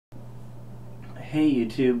Hey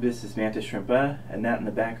YouTube, this is Mantis Shrimpa, and that in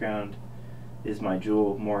the background is my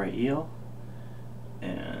jewel moray eel,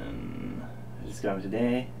 and I just got him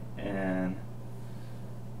today, and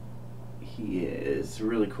he is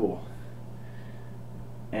really cool.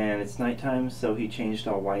 And it's nighttime, so he changed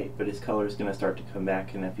all white, but his color is going to start to come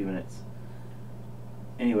back in a few minutes.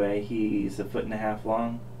 Anyway, he's 1.5 feet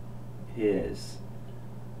long. His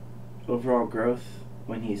overall growth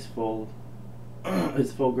when he's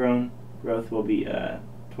his full grown growth will be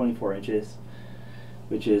 24 inches,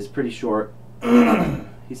 which is pretty short.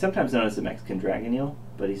 He's sometimes known as the Mexican dragon eel,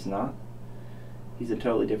 but he's not. He's a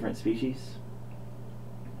totally different species.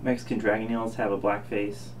 Mexican dragon eels have a black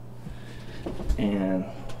face and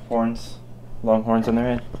horns, long horns on their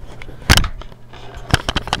head.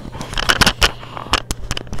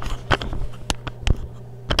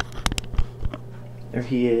 There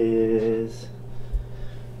he is.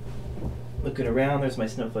 Looking around, there's my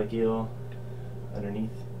snowflake eel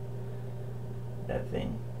underneath that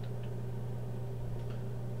thing.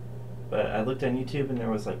 But I looked on YouTube and there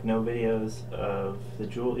was like no videos of the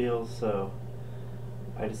jewel eels, so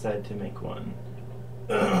I decided to make one.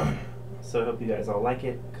 So I hope you guys all like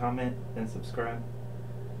it, comment, and subscribe.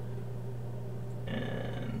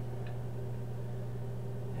 And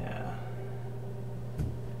yeah.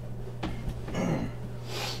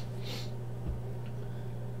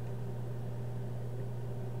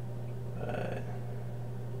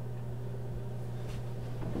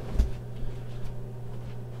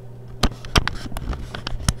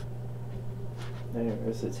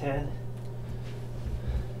 There's its head.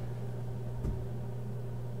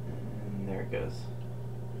 And there it goes.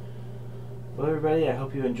 Well, everybody, I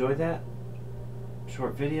hope you enjoyed that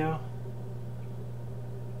short video.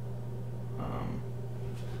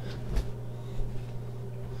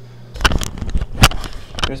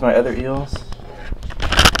 Here's my other eels.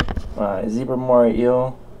 My zebra moray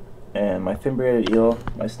eel, and my fin-braided eel,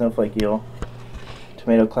 my snowflake eel,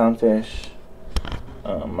 tomato clownfish,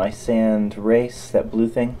 my sand race, that blue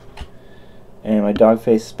thing, and my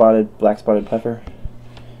dog-faced black spotted puffer,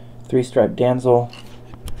 3-striped damsel,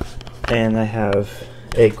 and I have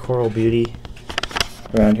a coral beauty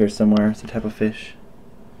around here somewhere. It's a type of fish.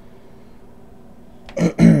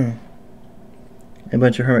 A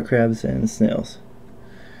bunch of hermit crabs and snails.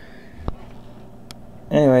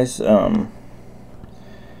 Anyways,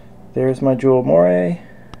 there's my jewel moray.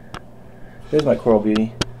 There's my coral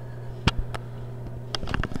beauty.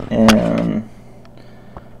 And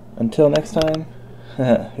until next time,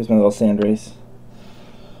 here's my little sand race.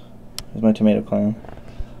 Here's my tomato clown.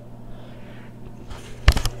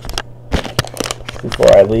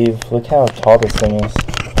 Before I leave, look how tall this thing is.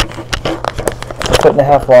 It's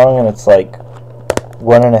 1.5 feet long, and it's like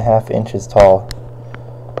 1.5 inches tall.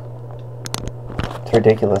 It's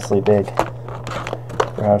ridiculously big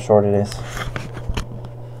for how short it is.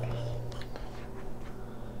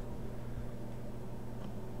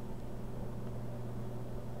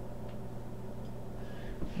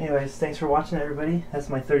 Anyways, thanks for watching, everybody. That's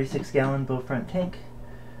my 36-gallon bow front tank.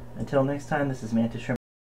 Until next time, this is Mantis Shrimp.